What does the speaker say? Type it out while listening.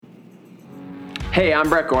Hey, I'm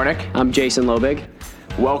Brett Gornick. I'm Jason Lobig.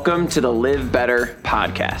 Welcome to the Live Better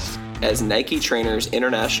podcast. As Nike trainers,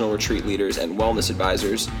 international retreat leaders, and wellness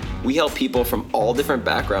advisors, we help people from all different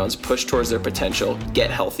backgrounds push towards their potential,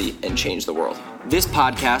 get healthy, and change the world. This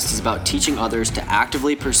podcast is about teaching others to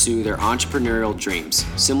actively pursue their entrepreneurial dreams,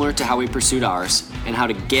 similar to how we pursued ours, and how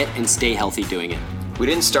to get and stay healthy doing it. We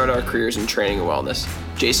didn't start our careers in training and wellness.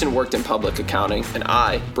 Jason worked in public accounting, and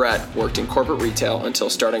I, Brett, worked in corporate retail until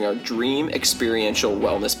starting our dream experiential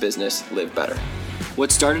wellness business, Live Better.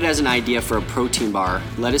 What started as an idea for a protein bar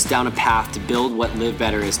led us down a path to build what Live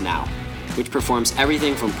Better is now, which performs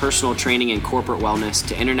everything from personal training and corporate wellness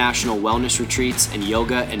to international wellness retreats and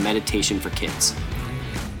yoga and meditation for kids.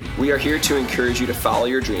 We are here to encourage you to follow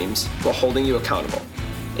your dreams while holding you accountable.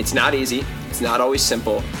 It's not easy, it's not always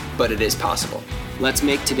simple, but it is possible. Let's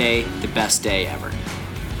make today the best day ever.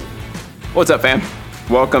 What's up, fam?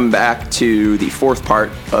 Welcome back to the fourth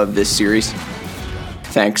part of this series.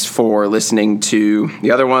 Thanks for listening to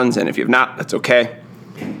the other ones, and if you have not, that's okay.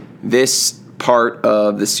 This part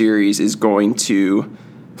of the series is going to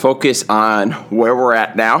focus on where we're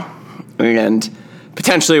at now and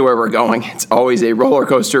potentially where we're going. It's always a roller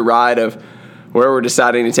coaster ride of where we're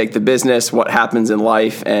deciding to take the business, what happens in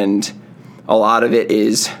life, and a lot of it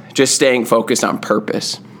is just staying focused on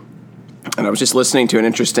purpose. And I was just listening to an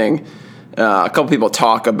interesting, a couple people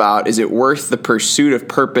talk about, is it worth the pursuit of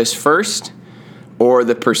purpose first or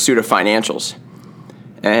the pursuit of financials?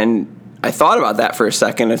 And I thought about that for a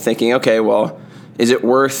second of thinking, okay, well, is it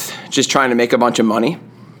worth just trying to make a bunch of money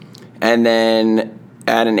and then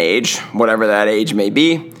at an age, whatever that age may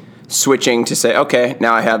be, switching to say, okay,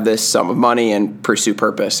 now I have this sum of money and pursue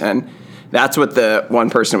purpose? And that's what the one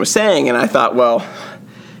person was saying. And I thought, well,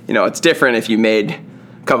 you know, it's different if you made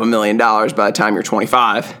a couple $1 million by the time you're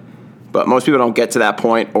 25. But most people don't get to that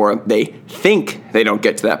point, or they think they don't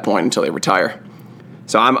get to that point until they retire.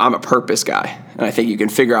 So I'm a purpose guy, and I think you can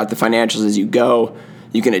figure out the financials as you go.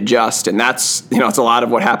 You can adjust, and that's, you know, it's a lot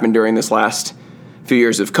of what happened during this last few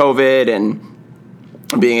years of COVID and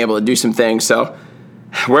being able to do some things. So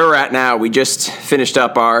where we're at now, we just finished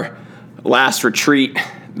up our last retreat.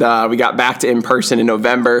 We got back to in-person in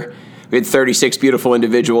November. We had 36 beautiful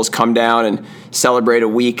individuals come down and celebrate a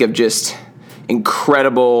week of just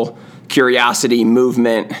incredible curiosity,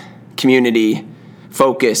 movement, community,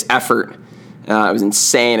 focus, effort. It was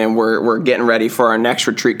insane, and we're getting ready for our next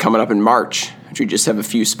retreat coming up in March, which we just have a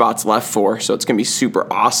few spots left for, so it's going to be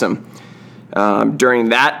super awesome. During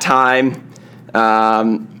that time,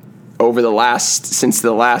 since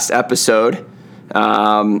the last episode,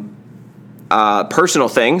 personal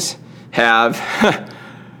things have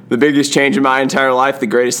the biggest change in my entire life, the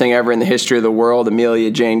greatest thing ever in the history of the world.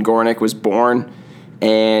 Amelia Jane Gornick was born,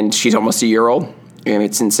 and she's almost a year old, and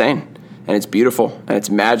it's insane, and it's beautiful, and it's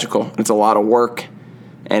magical, and it's a lot of work,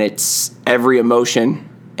 and it's every emotion,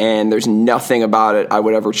 and there's nothing about it I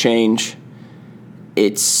would ever change.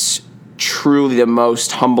 It's truly the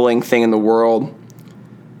most humbling thing in the world.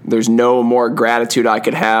 There's no more gratitude I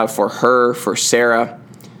could have for her, for Sarah,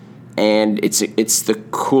 and it's the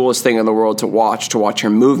coolest thing in the world to watch her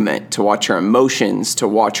movement, to watch her emotions, to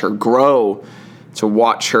watch her grow, to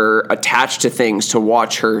watch her attach to things, to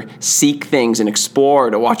watch her seek things and explore,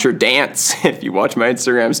 to watch her dance. If you watch my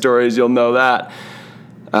Instagram stories, you'll know that.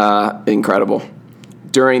 Incredible.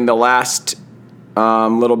 During the last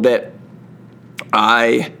little bit,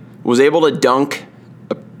 I was able to dunk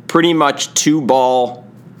a pretty much two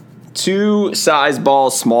size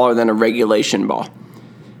balls smaller than a regulation ball.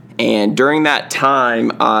 And during that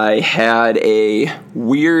time, I had a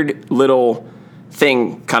weird little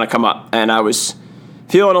thing kind of come up, and I was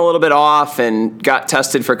feeling a little bit off and got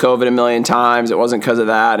tested for COVID a million times. It wasn't because of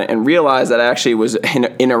that, and realized that I actually was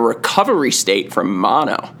in a recovery state from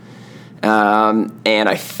mono. And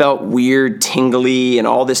I felt weird, tingly, and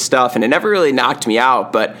all this stuff, and it never really knocked me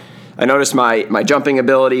out, but I noticed my jumping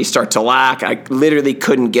ability start to lack. I literally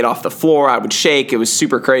couldn't get off the floor. I would shake. It was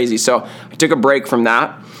super crazy. So I took a break from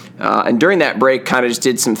that, and during that break, kind of just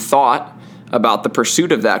did some thought about the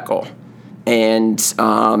pursuit of that goal, and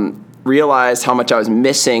realized how much I was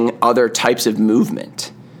missing other types of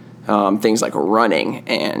movement, things like running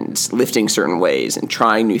and lifting certain ways and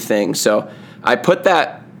trying new things. So I put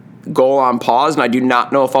that goal on pause, and I do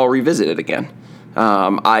not know if I'll revisit it again.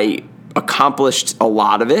 I accomplished a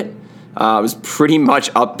lot of it. I was pretty much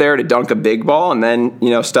up there to dunk a big ball, and then, you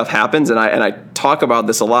know, stuff happens, and I talk about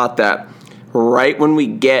this a lot, that right when we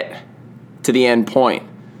get to the end point,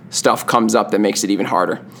 stuff comes up that makes it even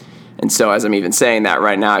harder. And so as I'm even saying that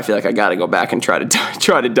right now, I feel like I got to go back and try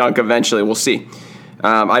to dunk eventually. We'll see.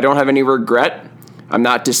 I don't have any regret. I'm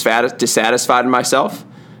not dissatisfied in myself.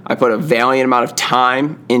 I put a valiant amount of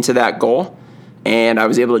time into that goal, and I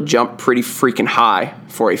was able to jump pretty freaking high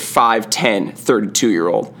for a 5'10",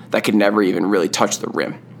 32-year-old that could never even really touch the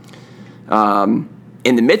rim.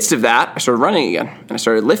 In the midst of that, I started running again, and I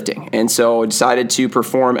started lifting. And so I decided to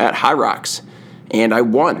perform at High Rocks, and I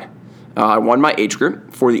won. I won my age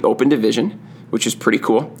group for the open division, which is pretty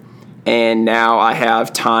cool. And now I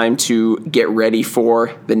have time to get ready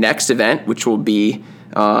for the next event, which will be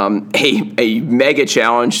a mega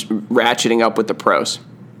challenge ratcheting up with the pros.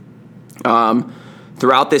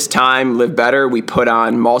 Throughout this time, Live Better, we put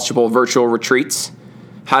on multiple virtual retreats.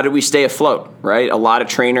 How do we stay afloat, right? A lot of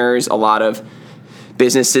trainers, a lot of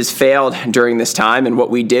businesses failed during this time, and what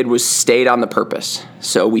we did was stayed on the purpose.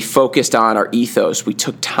 So we focused on our ethos. We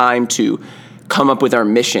took time to come up with our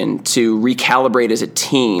mission, to recalibrate as a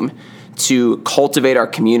team, to cultivate our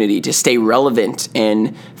community, to stay relevant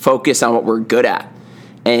and focus on what we're good at.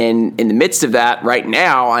 And in the midst of that, right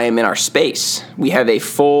now, I am in our space. We have a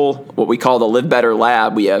full, what we call the Live Better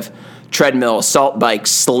Lab. We have treadmill, assault bike,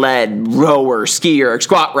 sled, rower, skier,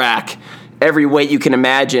 squat rack, every weight you can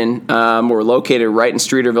imagine. We're located right in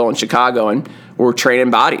Streeterville in Chicago, and we're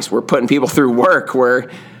training bodies. We're putting people through work. We're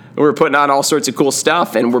putting on all sorts of cool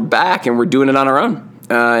stuff, and we're back, and we're doing it on our own.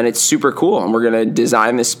 And it's super cool, and we're going to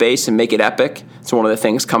design this space and make it epic. It's one of the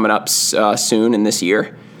things coming up soon in this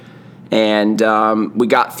year. And we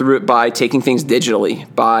got through it by taking things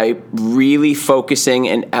digitally, by really focusing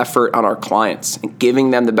an effort on our clients and giving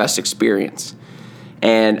them the best experience.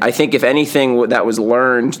 And I think if anything that was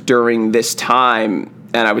learned during this time,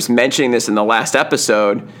 and I was mentioning this in the last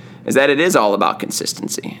episode, is that it is all about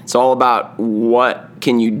consistency. It's all about what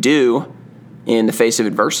can you do in the face of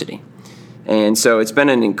adversity. And so it's been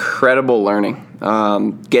an incredible learning,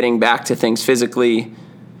 getting back to things physically,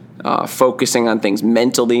 focusing on things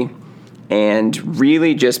mentally, and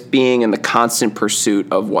really just being in the constant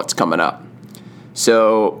pursuit of what's coming up.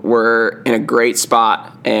 So we're in a great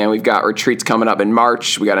spot, and we've got retreats coming up in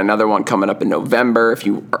March. We got another one coming up in November. If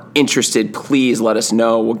you are interested, please let us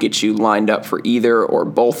know. We'll get you lined up for either or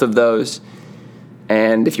both of those.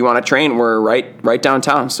 And if you want to train, we're right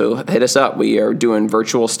downtown, so hit us up. We are doing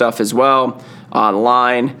virtual stuff as well,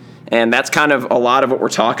 online, and that's kind of a lot of what we're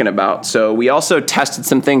talking about. So we also tested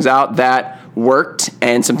some things out that worked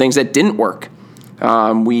and some things that didn't work.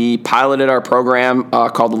 We piloted our program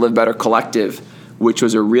called the Live Better Collective, which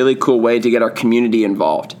was a really cool way to get our community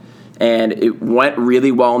involved. And it went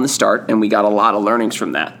really well in the start, and we got a lot of learnings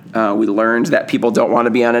from that. We learned that people don't want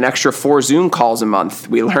to be on an extra 4 Zoom calls a month.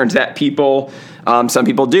 We learned that some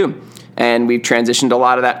people do. And we've transitioned a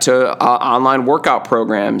lot of that to online workout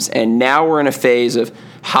programs. And now we're in a phase of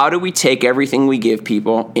how do we take everything we give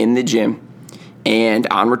people in the gym and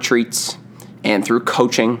on retreats and through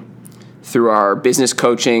coaching, through our business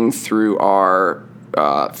coaching, through our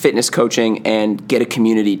fitness coaching, and get a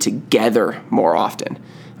community together more often.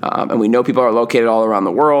 And we know people are located all around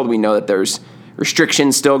the world. We know that there's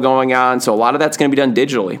restrictions still going on. So a lot of that's going to be done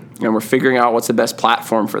digitally. And we're figuring out what's the best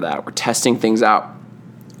platform for that. We're testing things out.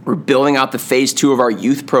 We're building out the phase 2 of our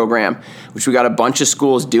youth program, which we got a bunch of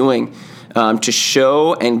schools doing to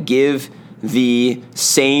show and give the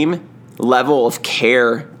same level of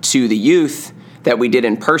care to the youth that we did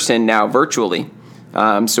in person now virtually.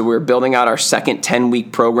 So we're building out our second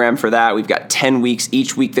 10-week program for that. We've got 10 weeks.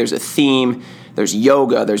 Each week there's a theme. There's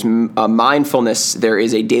yoga. There's mindfulness. There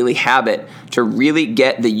is a daily habit to really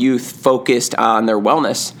get the youth focused on their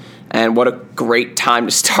wellness. And what a great time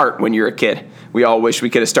to start when you're a kid. We all wish we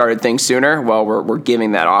could have started things sooner. Well, we're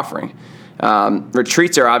giving that offering.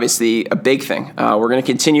 Retreats are obviously a big thing. We're going to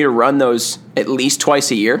continue to run those at least twice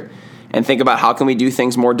a year and think about how can we do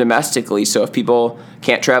things more domestically. So if people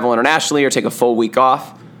can't travel internationally or take a full week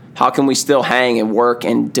off, how can we still hang and work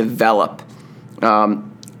and develop?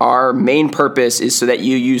 Our main purpose is so that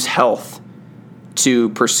you use health to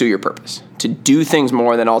pursue your purpose, to do things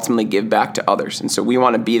more than ultimately give back to others. And so we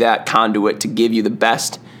want to be that conduit to give you the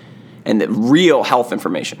best and the real health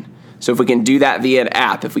information. So if we can do that via an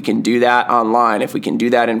app, if we can do that online, if we can do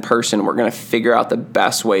that in person, we're going to figure out the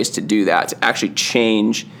best ways to do that, to actually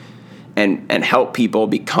change and help people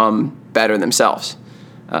become better themselves.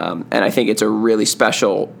 And I think it's a really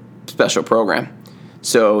special program.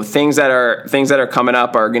 So things that are coming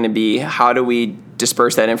up are going to be, how do we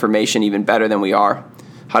disperse that information even better than we are?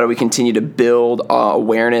 How do we continue to build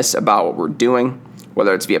awareness about what we're doing,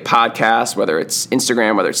 whether it's via podcast, whether it's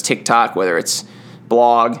Instagram, whether it's TikTok, whether it's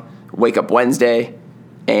blog, Wake Up Wednesday,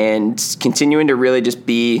 and continuing to really just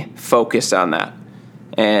be focused on that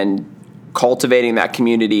and cultivating that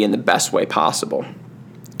community in the best way possible.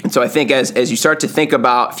 And so I think as you start to think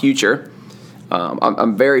about future,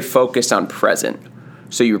 I'm very focused on present.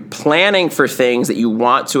 So you're planning for things that you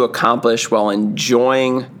want to accomplish while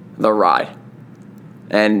enjoying the ride.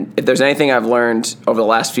 And if there's anything I've learned over the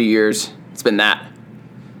last few years, it's been that.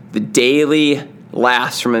 The daily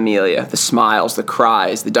laughs from Amelia, the smiles, the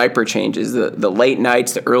cries, the diaper changes, the late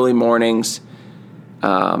nights, the early mornings,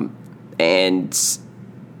 and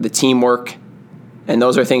the teamwork. And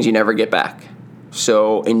those are things you never get back.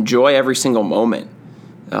 So enjoy every single moment.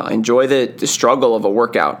 Enjoy the struggle of a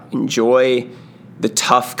workout. Enjoy the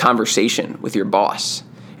tough conversation with your boss.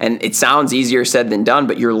 And it sounds easier said than done,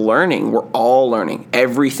 but you're learning. We're all learning.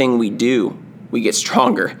 Everything we do, we get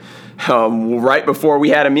stronger. Right before we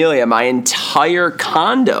had Amelia, my entire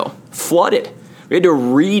condo flooded. We had to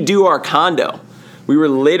redo our condo. We were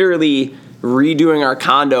literally redoing our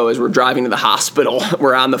condo as we're driving to the hospital.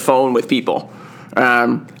 We're on the phone with people.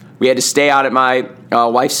 We had to stay out at my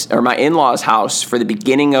my in-laws' house for the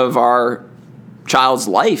beginning of our child's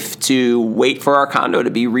life to wait for our condo to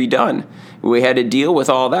be redone. We had to deal with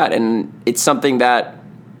all that, and it's something that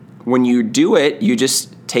when you do it, you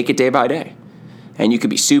just take it day by day. And you could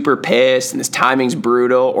be super pissed and this timing's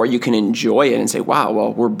brutal, or you can enjoy it and say, wow,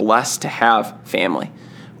 well, we're blessed to have family.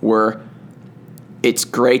 It's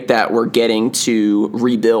great that we're getting to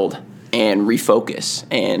rebuild and refocus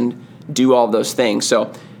and do all those things.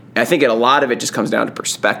 So I think a lot of it just comes down to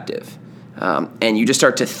perspective. And you just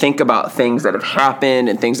start to think about things that have happened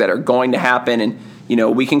and things that are going to happen. And,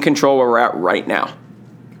 we can control where we're at right now.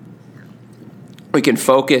 We can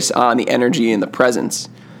focus on the energy and the presence.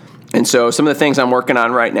 And so some of the things I'm working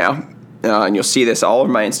on right now, and you'll see this all over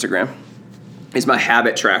my Instagram, is my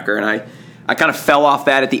habit tracker. And I kind of fell off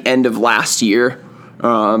that at the end of last year.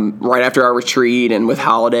 Right after our retreat and with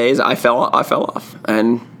holidays, I fell off.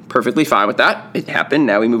 And perfectly fine with that. It happened.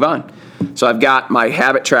 Now we move on. So I've got my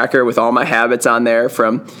habit tracker with all my habits on there,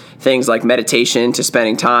 from things like meditation to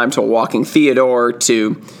spending time to walking Theodore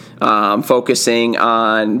to focusing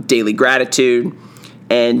on daily gratitude.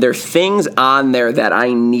 And there are things on there that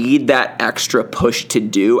I need that extra push to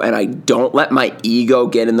do, and I don't let my ego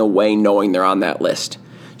get in the way knowing they're on that list.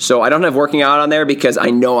 So I don't have working out on there because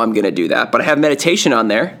I know I'm going to do that. But I have meditation on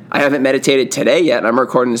there. I haven't meditated today yet, and I'm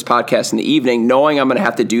recording this podcast in the evening knowing I'm going to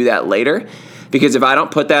have to do that later. Because if I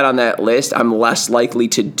don't put that on that list, I'm less likely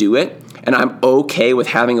to do it. And I'm okay with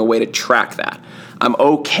having a way to track that. I'm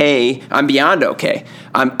okay. I'm beyond okay.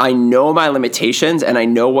 I know my limitations, and I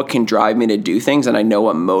know what can drive me to do things, and I know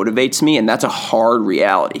what motivates me, and that's a hard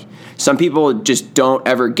reality. Some people just don't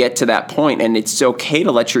ever get to that point, and it's okay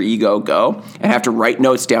to let your ego go and have to write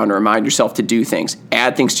notes down to remind yourself to do things.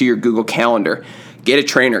 Add things to your Google Calendar. Get a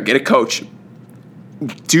trainer. Get a coach.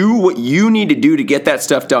 Do what you need to do to get that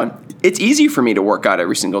stuff done. It's easy for me to work out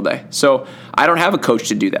every single day, so I don't have a coach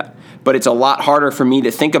to do that. But it's a lot harder for me to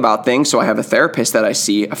think about things, so I have a therapist that I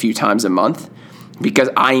see a few times a month because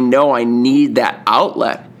I know I need that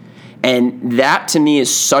outlet. And that, to me,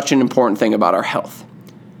 is such an important thing about our health.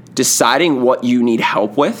 Deciding what you need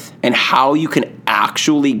help with and how you can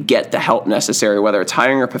actually get the help necessary, whether it's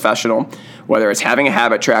hiring a professional, whether it's having a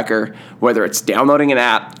habit tracker, whether it's downloading an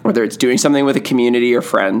app, whether it's doing something with a community or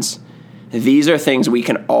friends. These are things we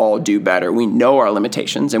can all do better. We know our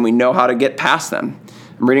limitations, and we know how to get past them.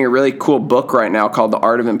 I'm reading a really cool book right now called The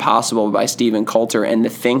Art of Impossible by Stephen Coulter, and the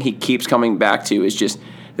thing he keeps coming back to is just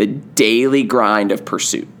the daily grind of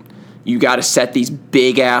pursuit. You got to set these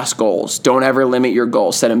big-ass goals. Don't ever limit your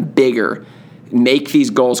goals. Set them bigger. Make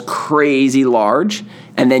these goals crazy large,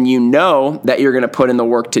 and then you know that you're going to put in the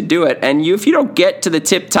work to do it. And if you don't get to the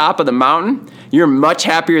tip top of the mountain, you're much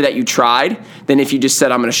happier that you tried than if you just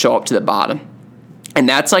said, I'm going to show up to the bottom. And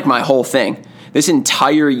that's like my whole thing. This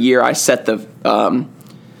entire year, I set the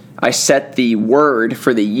word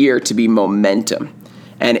for the year to be momentum.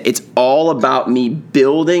 And it's all about me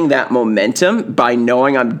building that momentum by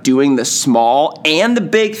knowing I'm doing the small and the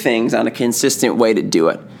big things on a consistent way to do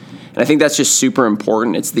it. And I think that's just super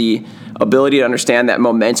important. It's the ability to understand that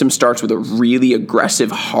momentum starts with a really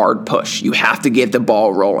aggressive, hard push. You have to get the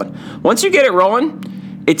ball rolling. Once you get it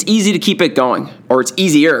rolling, it's easy to keep it going, or it's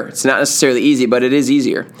easier. It's not necessarily easy, but it is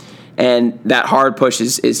easier. And that hard push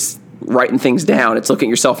is writing things down. It's looking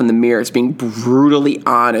at yourself in the mirror. It's being brutally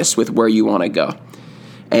honest with where you want to go.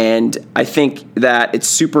 And I think that it's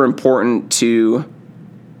super important to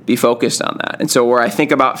be focused on that. And so where I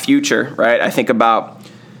think about future, right, I think about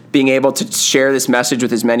being able to share this message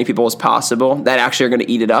with as many people as possible that actually are going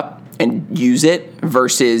to eat it up and use it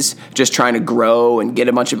versus just trying to grow and get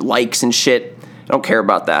a bunch of likes and shit. I don't care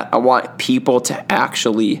about that. I want people to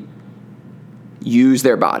actually use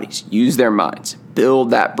their bodies, use their minds,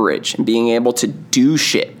 build that bridge, and being able to do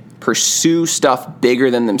shit Pursue stuff bigger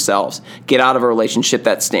than themselves. Get out of a relationship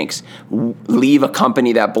that stinks. Leave a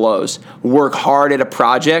company that blows. Work hard at a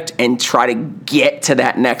project and try to get to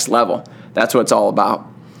that next level. That's what it's all about.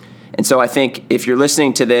 And so I think if you're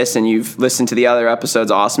listening to this and you've listened to the other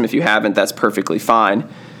episodes, awesome. If you haven't, that's perfectly fine.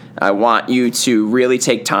 I want you to really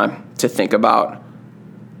take time to think about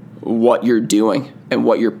what you're doing and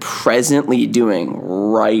what you're presently doing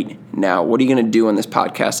right now. What are you going to do when this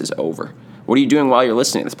podcast is over? What are you doing while you're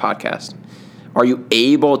listening to this podcast? Are you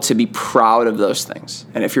able to be proud of those things?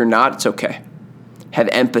 And if you're not, it's okay. Have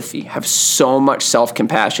empathy. Have so much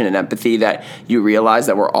self-compassion and empathy that you realize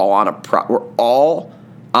that we're all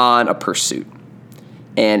on a pursuit.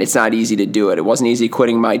 And it's not easy to do it. It wasn't easy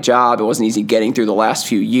quitting my job. It wasn't easy getting through the last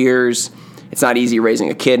few years. It's not easy raising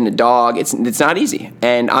a kid and a dog. It's not easy.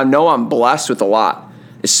 And I know I'm blessed with a lot.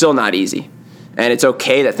 It's still not easy. And it's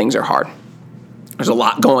okay that things are hard. There's a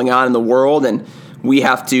lot going on in the world, and we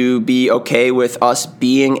have to be okay with us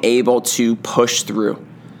being able to push through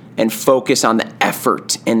and focus on the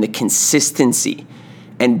effort and the consistency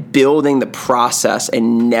and building the process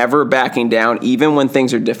and never backing down even when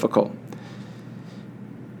things are difficult.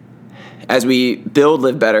 As we build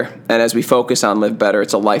Live Better and as we focus on Live Better,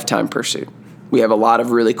 it's a lifetime pursuit. We have a lot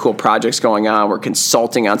of really cool projects going on. We're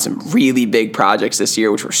consulting on some really big projects this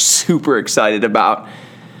year, which we're super excited about.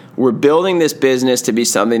 We're building this business to be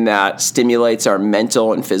something that stimulates our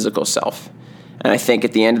mental and physical self. And I think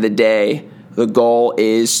at the end of the day, the goal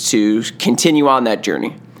is to continue on that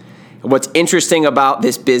journey. What's interesting about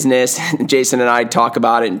this business, Jason and I talk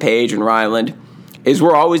about it in Paige and Ryland, is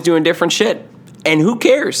we're always doing different shit. And who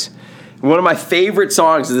cares? One of my favorite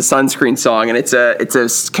songs is the Sunscreen song, and it's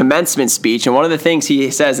a commencement speech. And one of the things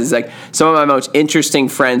he says is like, some of my most interesting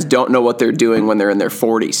friends don't know what they're doing when they're in their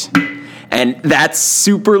 40s. And that's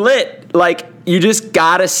super lit. Like, you just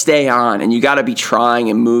gotta stay on, and you gotta be trying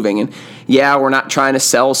and moving. And yeah, we're not trying to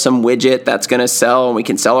sell some widget that's gonna sell, and we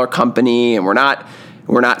can sell our company, and we're not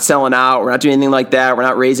selling out. We're not doing anything like that. We're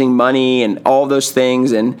not raising money and all those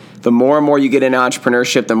things. And the more and more you get into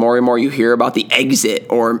entrepreneurship, the more and more you hear about the exit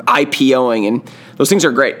or IPOing, and those things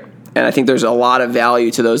are great. And I think there's a lot of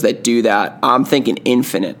value to those that do that. I'm thinking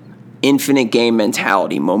infinite game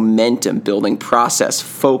mentality, momentum building process,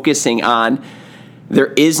 focusing on there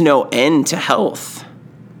is no end to health.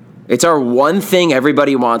 It's our one thing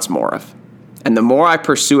everybody wants more of. And the more I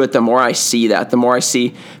pursue it, the more I see that. The more I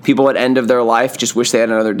see people at the end of their life just wish they had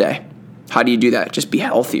another day. How do you do that? Just be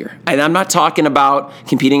healthier. And I'm not talking about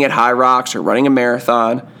competing at High Rocks or running a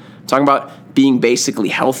marathon. I'm talking about being basically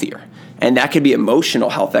healthier. And that could be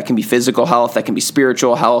emotional health. That can be physical health. That can be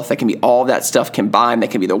spiritual health. That can be all that stuff combined.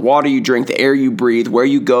 That can be the water you drink, the air you breathe, where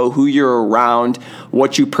you go, who you're around,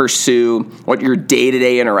 what you pursue, what your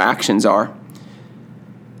day-to-day interactions are.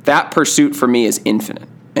 That pursuit for me is infinite.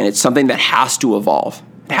 And it's something that has to evolve.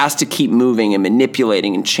 It has to keep moving and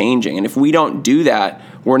manipulating and changing. And if we don't do that,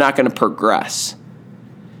 we're not going to progress.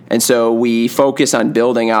 And so we focus on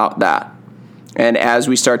building out that. And as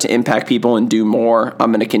we start to impact people and do more,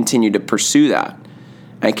 I'm going to continue to pursue that.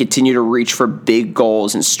 And continue to reach for big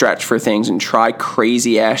goals and stretch for things and try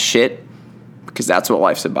crazy ass shit, because that's what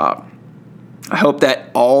life's about. I hope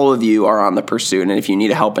that all of you are on the pursuit. And if you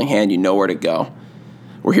need a helping hand, you know where to go.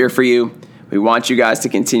 We're here for you. We want you guys to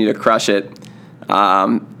continue to crush it.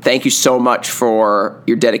 Thank you so much for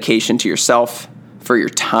your dedication to yourself, for your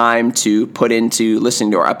time to put into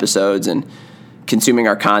listening to our episodes and consuming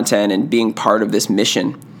our content and being part of this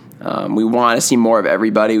mission. We want to see more of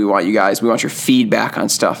everybody. We want you guys. We want your feedback on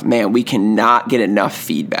stuff. Man, we cannot get enough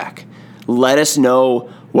feedback. Let us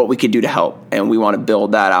know what we could do to help, and we want to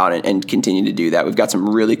build that out and continue to do that. We've got some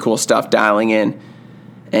really cool stuff dialing in.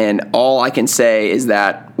 And all I can say is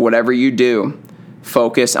that whatever you do,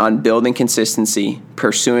 focus on building consistency,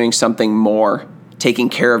 pursuing something more, taking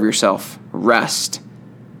care of yourself, rest,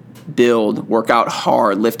 build, work out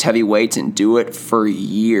hard, lift heavy weights, and do it for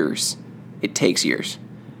years. It takes years.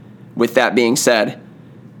 With that being said,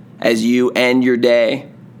 as you end your day,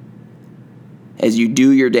 as you do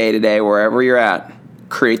your day today, wherever you're at,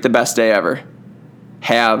 create the best day ever.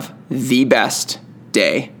 Have the best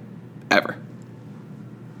day ever.